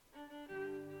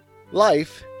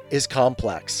Life is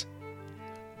complex.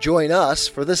 Join us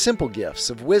for the simple gifts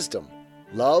of wisdom,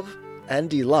 love, and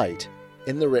delight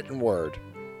in the written word.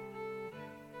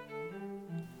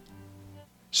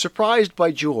 Surprised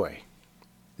by Joy,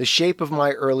 The Shape of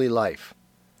My Early Life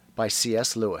by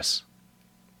C.S. Lewis.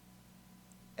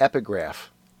 Epigraph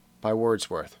by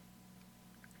Wordsworth.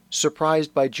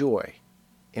 Surprised by joy,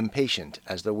 impatient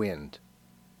as the wind.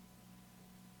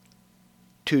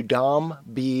 To Dom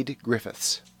Bede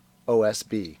Griffiths,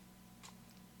 OSB.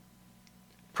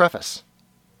 Preface.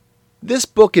 This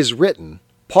book is written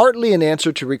partly in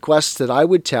answer to requests that I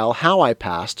would tell how I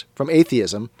passed from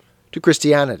atheism to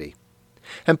Christianity,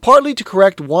 and partly to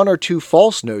correct one or two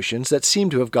false notions that seem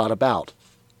to have got about.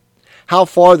 How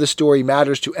far the story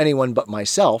matters to anyone but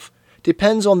myself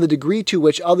depends on the degree to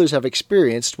which others have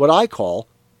experienced what I call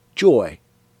joy.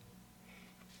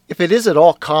 If it is at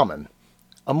all common,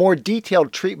 a more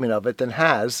detailed treatment of it than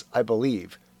has, I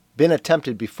believe, been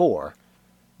attempted before,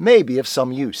 may be of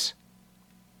some use.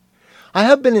 I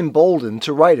have been emboldened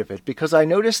to write of it because I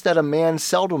noticed that a man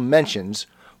seldom mentions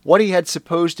what he had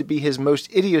supposed to be his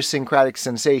most idiosyncratic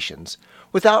sensations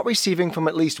without receiving from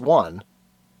at least one,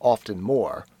 often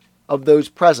more, of those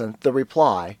present the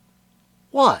reply,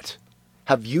 "What?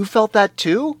 Have you felt that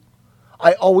too?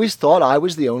 I always thought I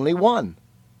was the only one."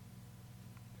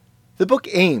 The book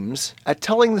aims at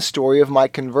telling the story of my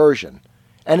conversion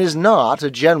and is not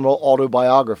a general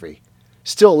autobiography,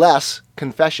 still less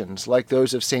confessions like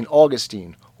those of St.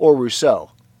 Augustine or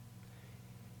Rousseau.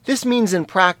 This means in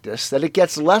practice that it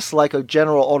gets less like a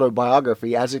general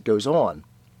autobiography as it goes on.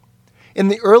 In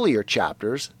the earlier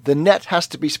chapters, the net has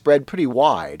to be spread pretty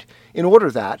wide in order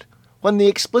that, when the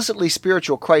explicitly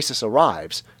spiritual crisis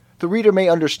arrives, the reader may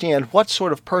understand what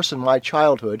sort of person my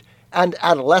childhood and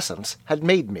adolescence had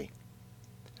made me.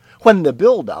 When the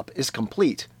build-up is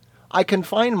complete, I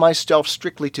confine myself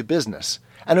strictly to business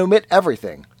and omit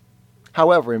everything,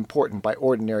 however important by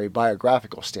ordinary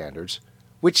biographical standards,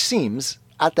 which seems,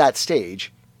 at that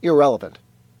stage, irrelevant.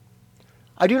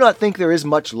 I do not think there is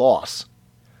much loss.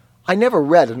 I never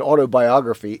read an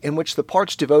autobiography in which the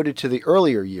parts devoted to the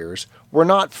earlier years were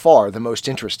not far the most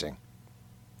interesting.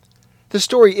 The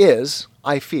story is,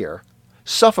 I fear,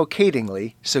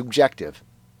 suffocatingly subjective,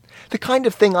 the kind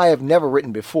of thing I have never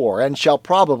written before and shall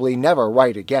probably never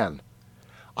write again.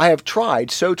 I have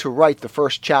tried so to write the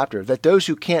first chapter that those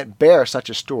who can't bear such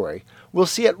a story will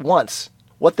see at once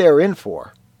what they are in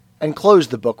for, and close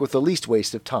the book with the least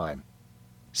waste of time.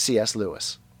 C.S.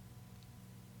 Lewis.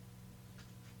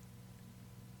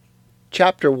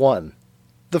 Chapter 1.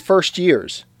 The First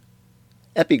Years.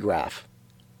 Epigraph.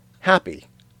 Happy,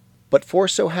 but for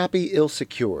so happy ill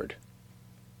secured.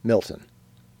 Milton.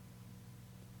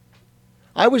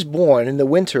 I was born in the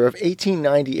winter of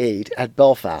 1898 at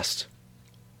Belfast,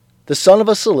 the son of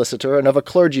a solicitor and of a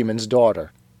clergyman's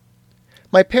daughter.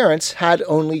 My parents had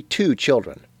only 2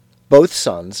 children, both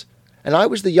sons, and I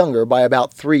was the younger by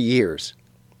about 3 years.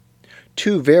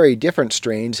 2 very different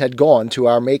strains had gone to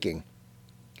our making.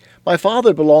 My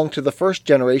father belonged to the first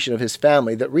generation of his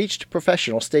family that reached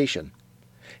professional station.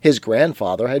 His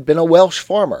grandfather had been a Welsh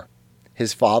farmer.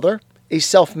 His father, a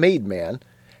self-made man,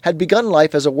 had begun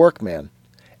life as a workman,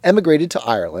 emigrated to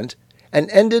Ireland, and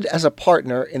ended as a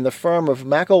partner in the firm of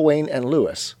McIlwaine and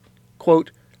Lewis, quote,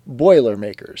 boiler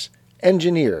makers,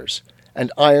 engineers,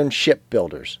 and iron ship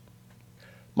builders.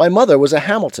 My mother was a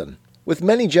Hamilton, with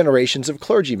many generations of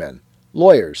clergymen,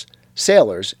 lawyers,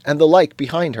 sailors, and the like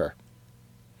behind her.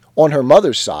 On her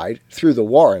mother's side, through the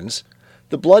Warrens,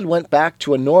 the blood went back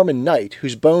to a Norman knight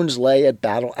whose bones lay at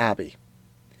Battle Abbey.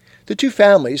 The 2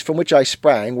 families from which I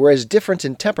sprang were as different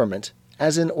in temperament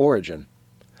as in origin.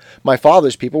 My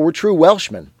father's people were true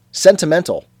Welshmen,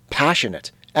 sentimental,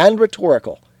 passionate, and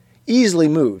rhetorical, easily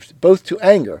moved both to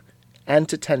anger and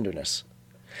to tenderness.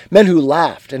 Men who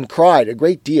laughed and cried a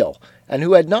great deal, and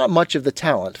who had not much of the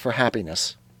talent for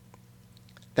happiness.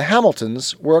 The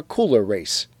Hamiltons were a cooler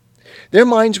race. Their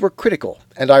minds were critical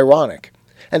and ironic,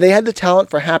 and they had the talent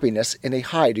for happiness in a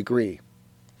high degree.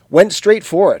 Went straight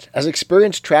for it, as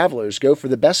experienced travelers go for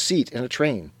the best seat in a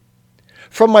train.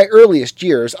 From my earliest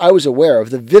years, I was aware of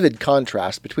the vivid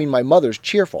contrast between my mother's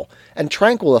cheerful and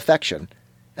tranquil affection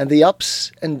and the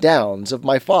ups and downs of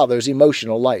my father's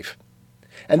emotional life.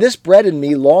 And this bred in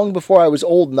me, long before I was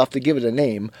old enough to give it a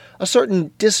name, a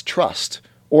certain distrust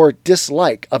or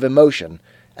dislike of emotion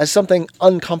as something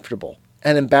uncomfortable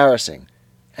and embarrassing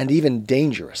and even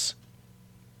dangerous.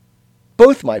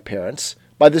 Both my parents,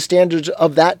 by the standards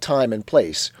of that time and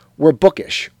place, were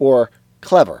bookish or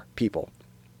clever people.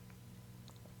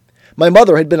 My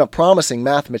mother had been a promising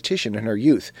mathematician in her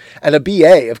youth, and a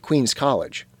B.A. of Queen's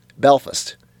College,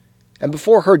 Belfast, and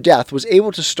before her death was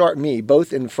able to start me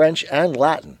both in French and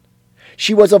Latin.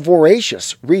 She was a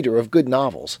voracious reader of good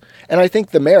novels, and I think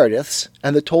the Merediths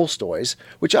and the Tolstoys,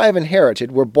 which I have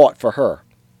inherited, were bought for her.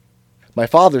 My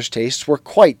father's tastes were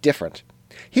quite different.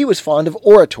 He was fond of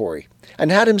oratory, and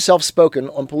had himself spoken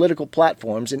on political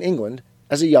platforms in England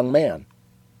as a young man.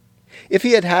 If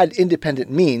he had had independent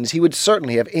means, he would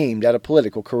certainly have aimed at a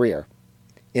political career.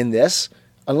 In this,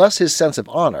 unless his sense of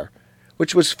honor,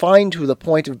 which was fine to the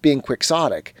point of being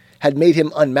quixotic, had made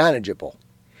him unmanageable,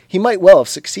 he might well have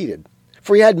succeeded,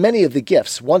 for he had many of the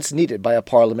gifts once needed by a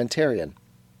parliamentarian: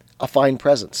 a fine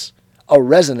presence, a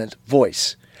resonant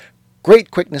voice,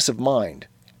 great quickness of mind,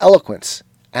 eloquence,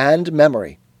 and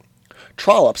memory.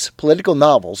 Trollope's political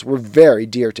novels were very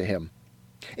dear to him.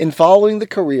 In following the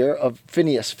career of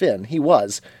Phineas Finn, he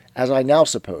was, as I now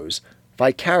suppose,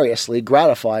 vicariously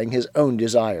gratifying his own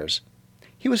desires.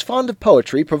 He was fond of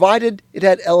poetry, provided it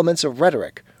had elements of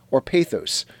rhetoric, or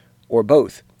pathos, or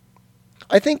both.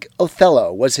 I think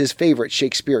Othello was his favorite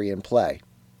Shakespearean play.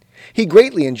 He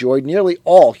greatly enjoyed nearly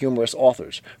all humorous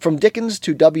authors, from Dickens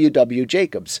to W.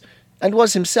 Jacobs, and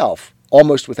was himself,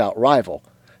 almost without rival,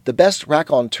 the best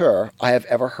raconteur I have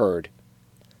ever heard.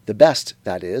 The best,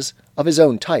 that is, of his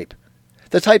own type.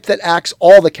 The type that acts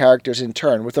all the characters in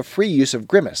turn with a free use of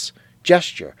grimace,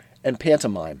 gesture, and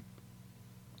pantomime.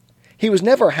 He was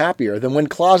never happier than when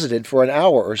closeted for an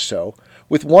hour or so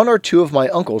with one or two of my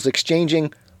uncles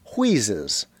exchanging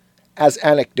wheezes, as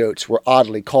anecdotes were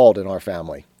oddly called in our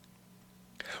family.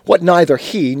 What neither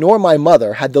he nor my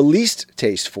mother had the least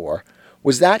taste for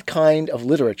was that kind of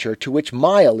literature to which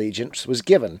my allegiance was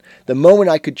given the moment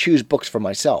I could choose books for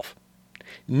myself.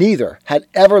 Neither had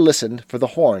ever listened for the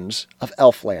horns of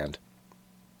Elfland.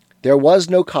 There was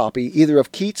no copy either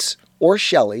of Keats or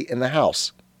Shelley in the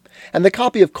house, and the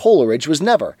copy of Coleridge was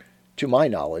never, to my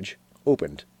knowledge,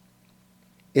 opened.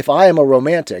 If I am a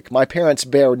romantic, my parents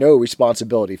bear no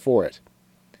responsibility for it.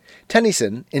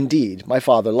 Tennyson, indeed, my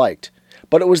father liked,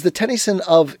 but it was the Tennyson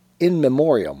of In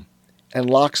Memoriam and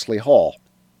Locksley Hall.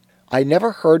 I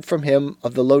never heard from him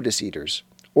of the Lotus Eaters,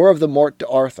 or of the Morte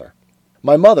d'Arthur.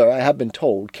 My mother, I have been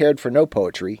told, cared for no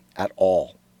poetry at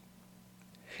all.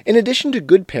 In addition to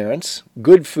good parents,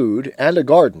 good food, and a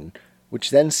garden, which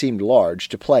then seemed large,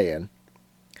 to play in,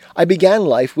 I began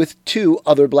life with two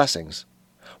other blessings.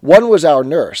 One was our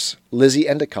nurse, Lizzie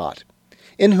Endicott,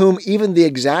 in whom even the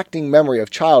exacting memory of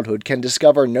childhood can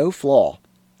discover no flaw,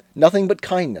 nothing but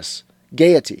kindness,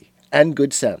 gaiety, and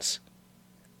good sense.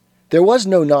 There was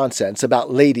no nonsense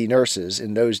about lady nurses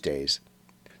in those days.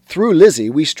 Through Lizzie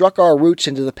we struck our roots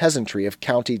into the peasantry of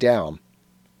County Down.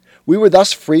 We were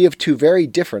thus free of two very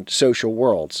different social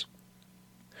worlds.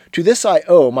 To this I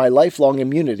owe my lifelong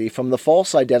immunity from the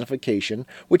false identification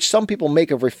which some people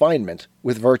make of refinement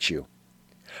with virtue.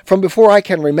 From before I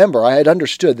can remember, I had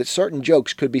understood that certain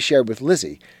jokes could be shared with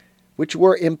Lizzie, which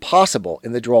were impossible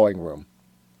in the drawing-room,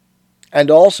 and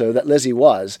also that Lizzie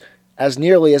was, as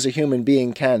nearly as a human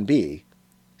being can be,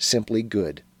 simply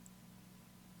good.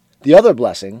 The other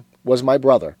blessing was my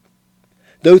brother.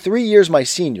 Though 3 years my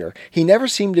senior, he never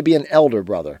seemed to be an elder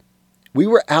brother. We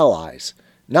were allies,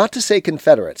 not to say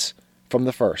confederates, from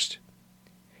the first.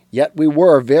 Yet we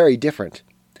were very different.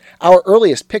 Our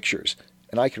earliest pictures,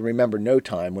 and I can remember no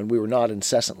time when we were not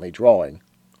incessantly drawing,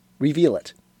 reveal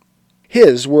it.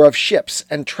 His were of ships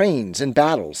and trains and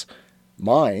battles.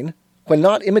 Mine, when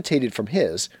not imitated from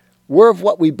his, were of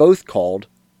what we both called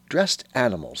dressed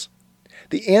animals,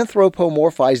 the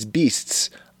anthropomorphized beasts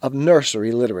of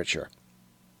nursery literature.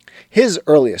 His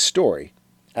earliest story,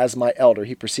 as my elder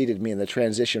he preceded me in the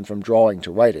transition from drawing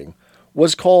to writing,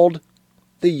 was called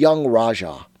The Young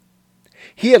Rajah.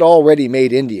 He had already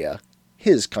made India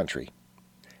his country.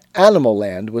 Animal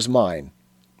Land was mine.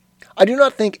 I do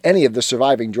not think any of the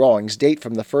surviving drawings date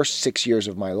from the first 6 years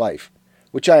of my life,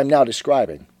 which I am now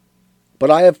describing, but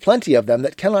I have plenty of them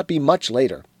that cannot be much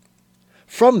later.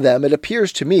 From them it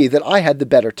appears to me that I had the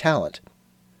better talent.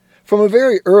 From a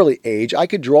very early age I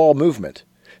could draw movement,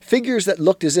 figures that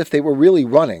looked as if they were really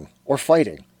running or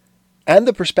fighting, and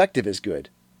the perspective is good.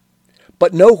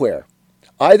 But nowhere,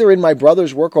 either in my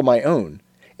brother's work or my own,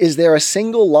 is there a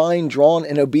single line drawn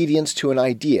in obedience to an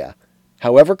idea,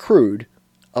 however crude,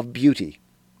 of beauty.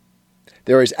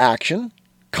 There is action,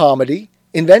 comedy,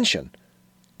 invention,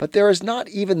 but there is not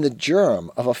even the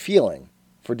germ of a feeling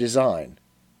for design.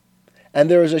 And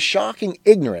there is a shocking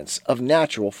ignorance of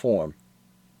natural form.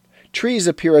 Trees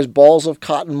appear as balls of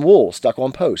cotton wool stuck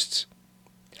on posts.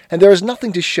 And there is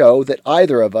nothing to show that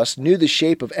either of us knew the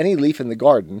shape of any leaf in the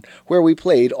garden where we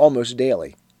played almost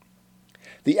daily.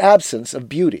 The absence of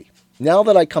beauty, now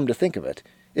that I come to think of it,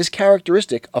 is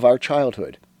characteristic of our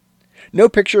childhood. No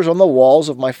pictures on the walls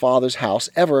of my father's house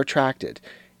ever attracted,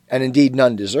 and indeed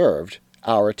none deserved,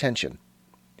 our attention.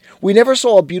 We never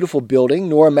saw a beautiful building,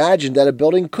 nor imagined that a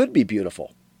building could be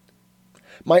beautiful.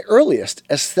 My earliest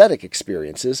aesthetic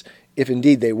experiences, if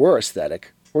indeed they were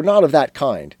aesthetic, were not of that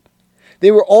kind.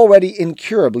 They were already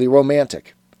incurably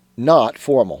romantic, not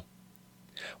formal.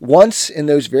 Once, in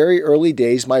those very early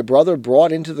days, my brother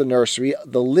brought into the nursery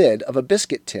the lid of a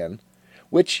biscuit tin,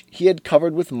 which he had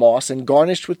covered with moss and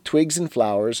garnished with twigs and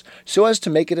flowers so as to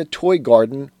make it a toy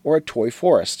garden or a toy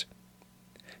forest.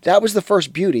 That was the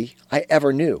first beauty I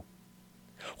ever knew.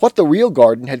 What the real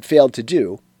garden had failed to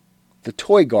do, the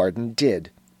toy garden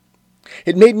did.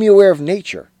 It made me aware of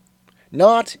nature,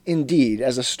 not, indeed,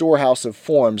 as a storehouse of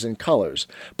forms and colors,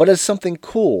 but as something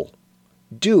cool,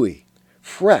 dewy,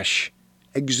 fresh,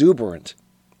 exuberant.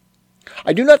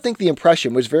 I do not think the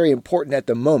impression was very important at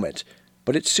the moment,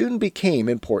 but it soon became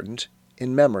important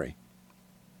in memory.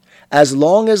 As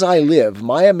long as I live,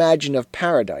 my imagine of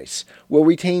paradise will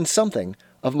retain something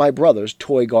of my brother's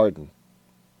toy garden.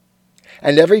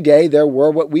 And every day there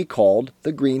were what we called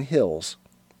the Green Hills.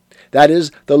 That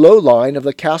is, the low line of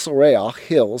the Castlereagh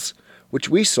hills, which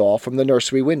we saw from the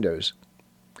nursery windows.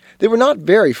 They were not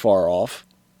very far off,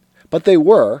 but they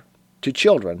were, to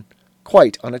children,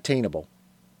 quite unattainable.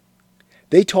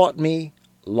 They taught me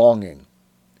longing,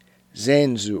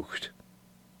 Sehnsucht,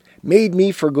 made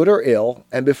me, for good or ill,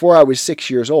 and before I was 6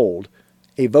 years old,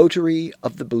 a votary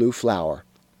of the blue flower.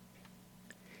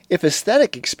 If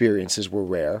aesthetic experiences were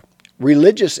rare,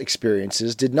 religious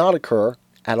experiences did not occur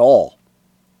at all.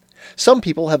 Some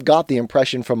people have got the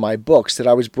impression from my books that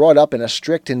I was brought up in a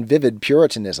strict and vivid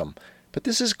Puritanism, but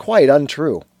this is quite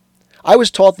untrue. I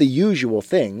was taught the usual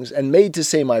things and made to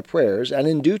say my prayers and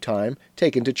in due time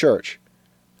taken to church.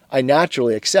 I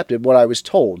naturally accepted what I was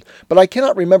told, but I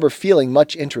cannot remember feeling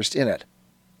much interest in it.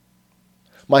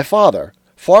 My father,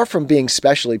 far from being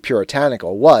specially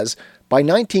puritanical, was, by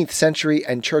 19th century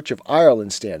and Church of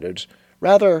Ireland standards,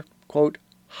 rather, quote,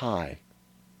 high.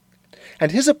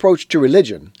 And his approach to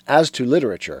religion, as to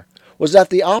literature, was at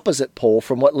the opposite pole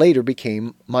from what later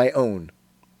became my own.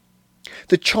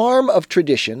 The charm of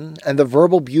tradition and the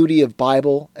verbal beauty of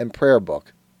Bible and prayer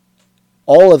book,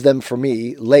 all of them for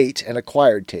me late and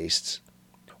acquired tastes,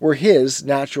 were his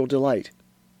natural delight.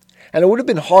 And it would have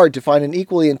been hard to find an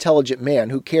equally intelligent man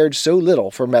who cared so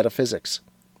little for metaphysics.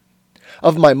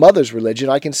 Of my mother's religion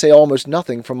I can say almost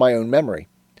nothing from my own memory.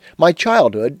 My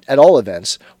childhood, at all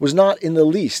events, was not in the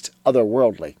least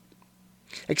otherworldly.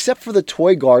 Except for the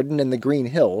toy garden and the green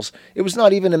hills, it was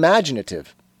not even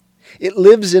imaginative. It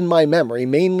lives in my memory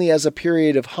mainly as a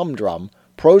period of humdrum,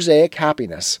 prosaic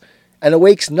happiness, and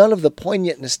awakes none of the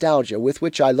poignant nostalgia with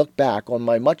which I look back on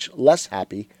my much less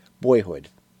happy boyhood.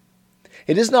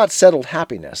 It is not settled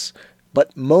happiness,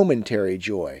 but momentary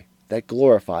joy that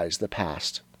glorifies the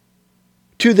past.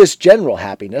 To this general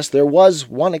happiness there was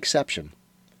one exception.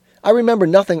 I remember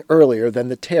nothing earlier than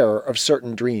the terror of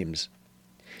certain dreams.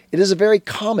 It is a very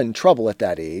common trouble at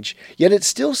that age, yet it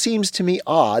still seems to me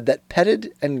odd that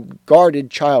petted and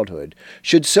guarded childhood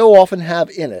should so often have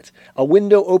in it a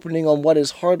window opening on what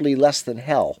is hardly less than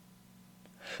hell.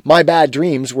 My bad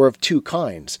dreams were of two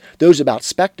kinds, those about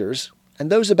specters and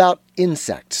those about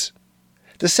insects.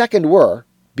 The second were,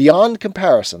 beyond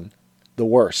comparison, the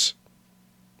worse.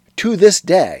 To this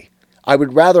day, I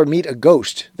would rather meet a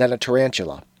ghost than a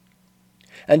tarantula.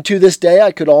 And to this day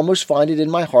I could almost find it in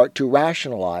my heart to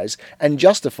rationalize and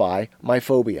justify my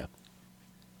phobia.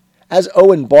 As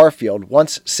Owen Barfield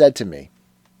once said to me,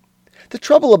 "The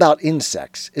trouble about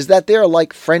insects is that they are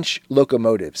like French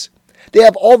locomotives. They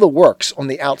have all the works on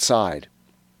the outside."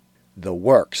 The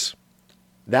works.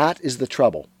 That is the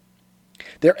trouble.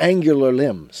 Their angular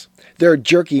limbs, their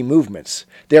jerky movements,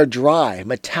 their dry,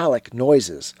 metallic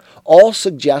noises, all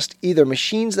suggest either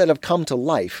machines that have come to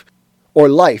life or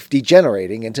life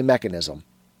degenerating into mechanism.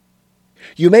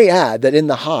 You may add that in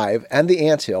the hive and the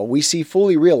anthill we see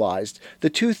fully realized the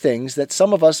two things that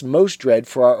some of us most dread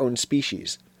for our own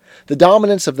species, the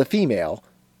dominance of the female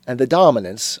and the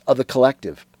dominance of the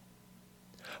collective.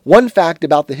 One fact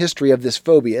about the history of this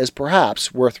phobia is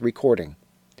perhaps worth recording.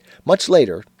 Much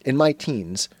later, in my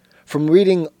teens, from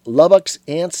reading Lubbock's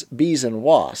Ants, Bees, and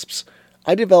Wasps,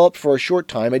 I developed for a short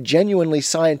time a genuinely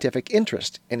scientific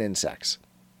interest in insects.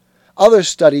 Other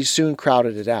studies soon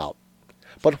crowded it out.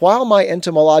 But while my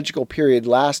entomological period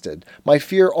lasted, my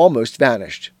fear almost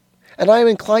vanished, and I am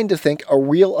inclined to think a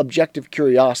real objective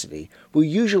curiosity will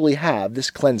usually have this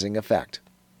cleansing effect.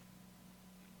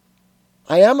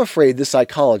 I am afraid the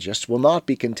psychologists will not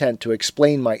be content to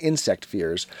explain my insect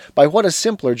fears by what a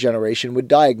simpler generation would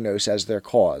diagnose as their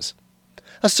cause.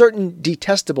 a certain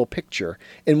detestable picture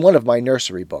in one of my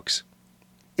nursery books.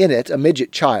 In it, a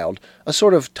midget child, a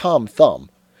sort of Tom Thumb,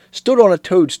 stood on a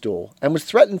toadstool and was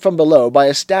threatened from below by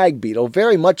a stag beetle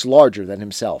very much larger than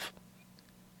himself.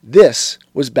 This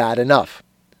was bad enough,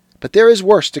 but there is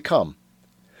worse to come.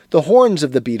 The horns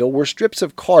of the beetle were strips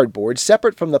of cardboard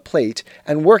separate from the plate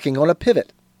and working on a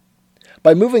pivot.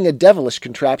 By moving a devilish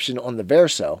contraption on the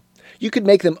verso, you could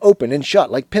make them open and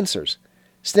shut like pincers.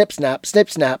 Snip, snap, snip,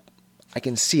 snap. I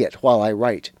can see it while I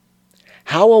write.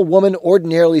 How a woman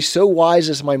ordinarily so wise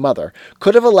as my mother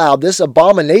could have allowed this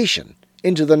abomination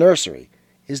into the nursery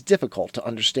is difficult to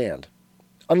understand.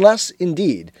 Unless,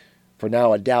 indeed, for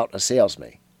now a doubt assails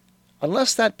me,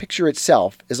 unless that picture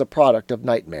itself is a product of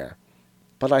nightmare.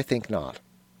 But I think not.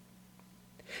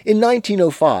 In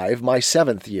 1905, my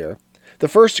 7th year, the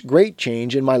first great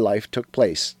change in my life took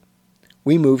place.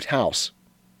 We moved house.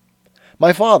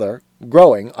 My father,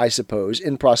 growing, I suppose,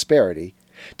 in prosperity,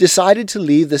 decided to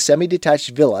leave the semi-detached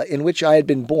villa in which I had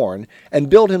been born and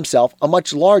build himself a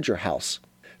much larger house,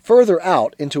 further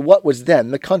out into what was then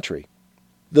the country.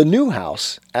 The new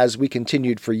house, as we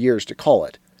continued for years to call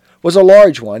it, was a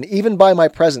large one even by my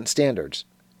present standards.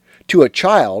 To a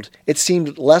child, it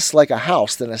seemed less like a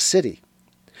house than a city.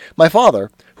 My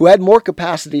father, who had more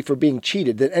capacity for being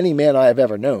cheated than any man I have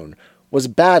ever known, was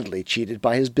badly cheated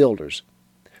by his builders.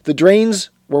 The drains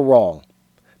were wrong.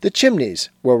 The chimneys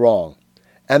were wrong.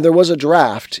 And there was a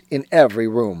draught in every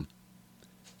room.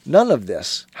 None of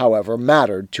this, however,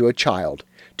 mattered to a child.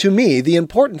 To me, the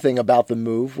important thing about the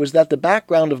move was that the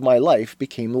background of my life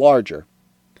became larger.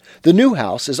 The new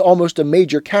house is almost a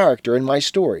major character in my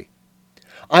story.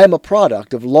 I am a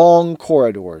product of long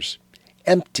corridors,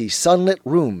 empty sunlit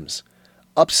rooms,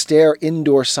 upstairs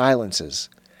indoor silences,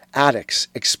 attics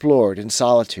explored in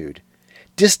solitude,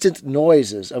 distant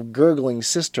noises of gurgling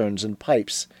cisterns and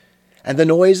pipes, and the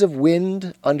noise of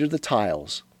wind under the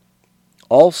tiles.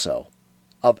 Also,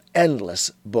 of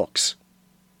endless books.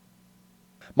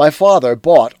 My father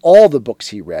bought all the books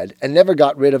he read and never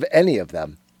got rid of any of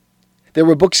them. There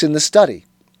were books in the study,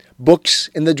 books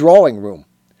in the drawing room,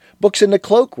 books in the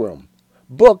cloakroom,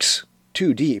 books,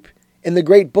 too deep, in the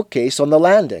great bookcase on the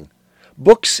landing,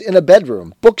 books in a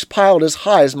bedroom, books piled as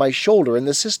high as my shoulder in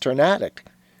the cistern attic,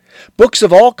 books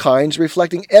of all kinds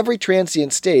reflecting every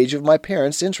transient stage of my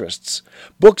parents' interests,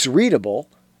 books readable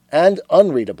and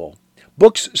unreadable,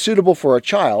 books suitable for a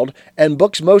child, and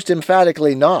books most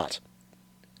emphatically not.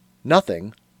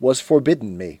 Nothing was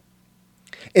forbidden me.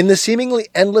 In the seemingly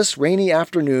endless rainy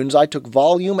afternoons, I took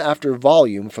volume after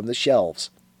volume from the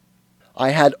shelves.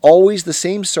 I had always the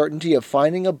same certainty of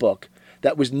finding a book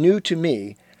that was new to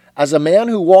me as a man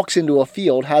who walks into a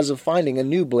field has of finding a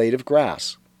new blade of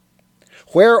grass.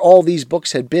 Where all these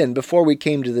books had been before we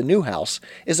came to the new house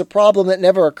is a problem that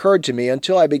never occurred to me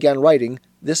until I began writing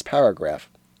this paragraph.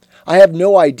 I have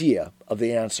no idea of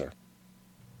the answer.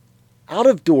 Out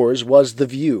of doors was the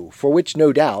view, for which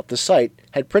no doubt the site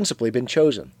had principally been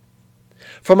chosen.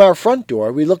 From our front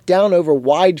door we looked down over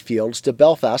wide fields to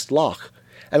Belfast Lough,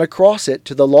 and across it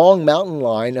to the long mountain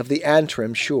line of the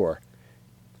Antrim shore.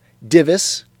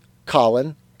 Divis,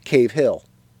 Colin, Cave Hill.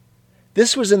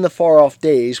 This was in the far-off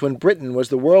days when Britain was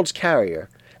the world's carrier,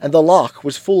 and the lough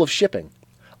was full of shipping,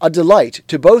 a delight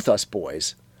to both us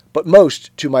boys, but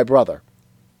most to my brother.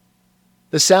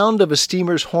 The sound of a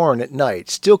steamer's horn at night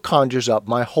still conjures up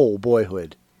my whole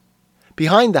boyhood.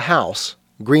 Behind the house,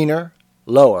 greener,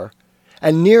 lower,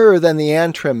 and nearer than the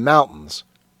Antrim mountains,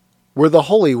 were the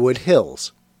Holywood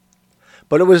Hills.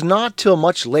 But it was not till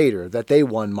much later that they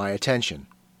won my attention.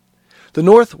 The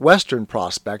northwestern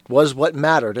prospect was what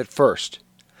mattered at first.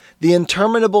 The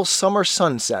interminable summer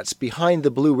sunsets behind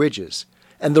the blue ridges,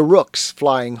 and the rooks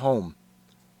flying home.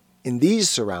 In these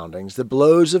surroundings, the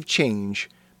blows of change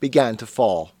began to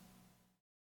fall.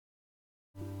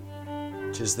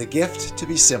 'Tis the gift to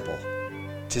be simple.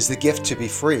 'Tis the gift to be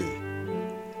free.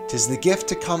 'Tis the gift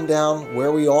to come down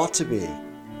where we ought to be.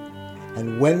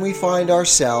 And when we find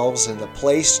ourselves in the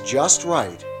place just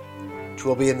right,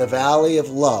 'twill be in the valley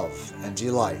of love and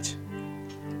delight.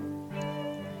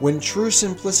 When true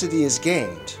simplicity is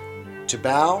gained, to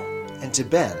bow and to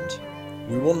bend,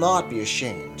 we will not be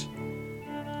ashamed.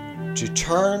 To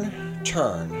turn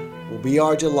will be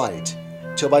our delight,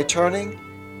 till by turning,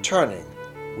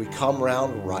 we come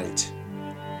round right.